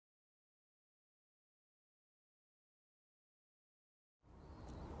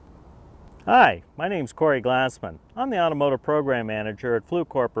Hi, my name's Corey Glassman. I'm the Automotive Program Manager at FLUKE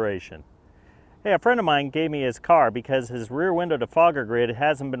Corporation. Hey, a friend of mine gave me his car because his rear window defogger grid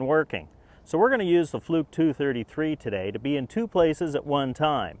hasn't been working. So we're going to use the FLUKE 233 today to be in two places at one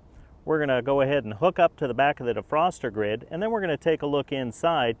time. We're going to go ahead and hook up to the back of the defroster grid, and then we're going to take a look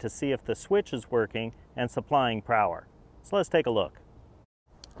inside to see if the switch is working and supplying power. So let's take a look.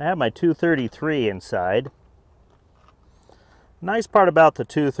 I have my 233 inside. Nice part about the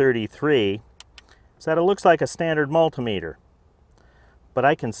 233 is that it looks like a standard multimeter, but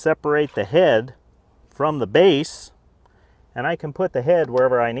I can separate the head from the base, and I can put the head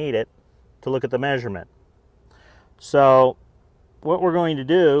wherever I need it to look at the measurement. So what we're going to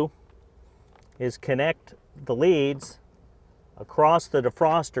do is connect the leads across the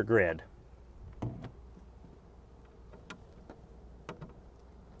defroster grid.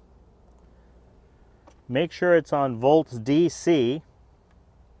 Make sure it's on volts DC.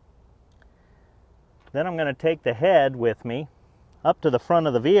 Then I'm going to take the head with me up to the front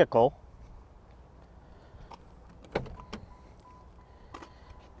of the vehicle.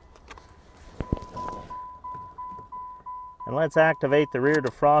 And let's activate the rear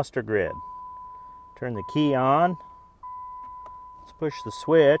defroster grid. Turn the key on. Let's push the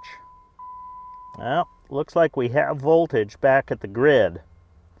switch. Well, looks like we have voltage back at the grid.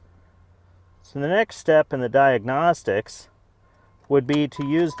 So the next step in the diagnostics would be to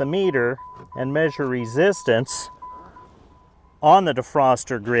use the meter and measure resistance on the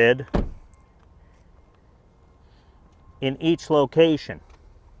defroster grid in each location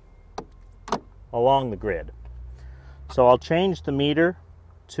along the grid. So I'll change the meter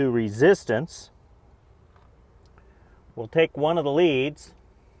to resistance. We'll take one of the leads,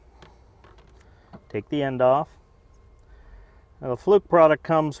 take the end off. Now, the FLUKE product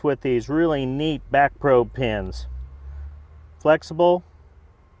comes with these really neat back probe pins. Flexible,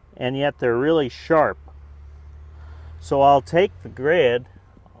 and yet they're really sharp. So I'll take the grid,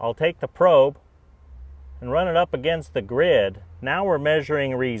 I'll take the probe and run it up against the grid. Now we're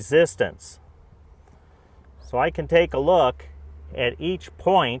measuring resistance. So I can take a look at each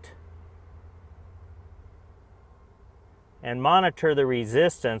point and monitor the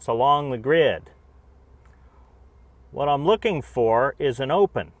resistance along the grid. What I'm looking for is an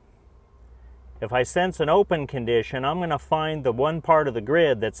open. If I sense an open condition, I'm going to find the one part of the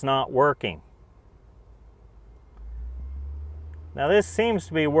grid that's not working. Now this seems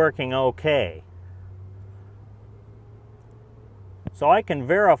to be working okay. So I can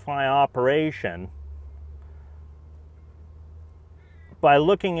verify operation by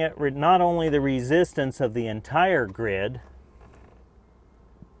looking at not only the resistance of the entire grid,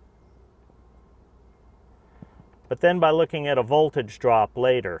 but then by looking at a voltage drop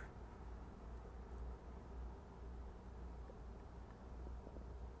later.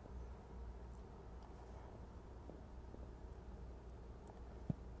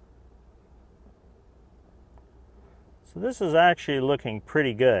 So this is actually looking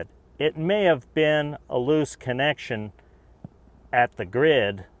pretty good. It may have been a loose connection at the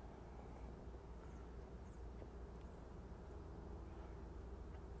grid.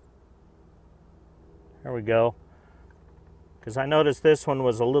 There we go. Because I noticed this one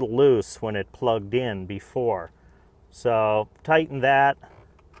was a little loose when it plugged in before. So tighten that.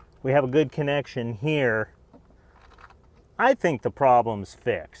 We have a good connection here. I think the problem's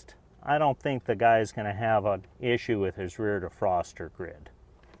fixed. I don't think the guy's going to have an issue with his rear defroster grid.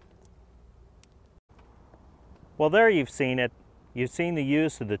 Well, there you've seen it. You've seen the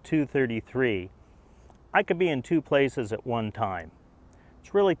use of the 233. I could be in two places at one time.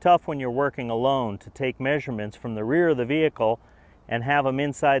 It's really tough when you're working alone to take measurements from the rear of the vehicle and have them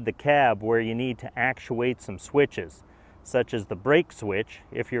inside the cab where you need to actuate some switches, such as the brake switch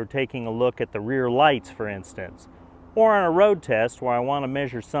if you're taking a look at the rear lights, for instance, or on a road test where I want to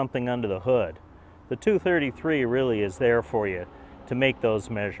measure something under the hood. The 233 really is there for you to make those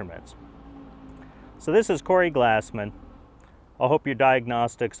measurements. So this is Corey Glassman. I hope your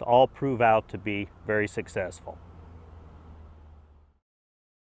diagnostics all prove out to be very successful.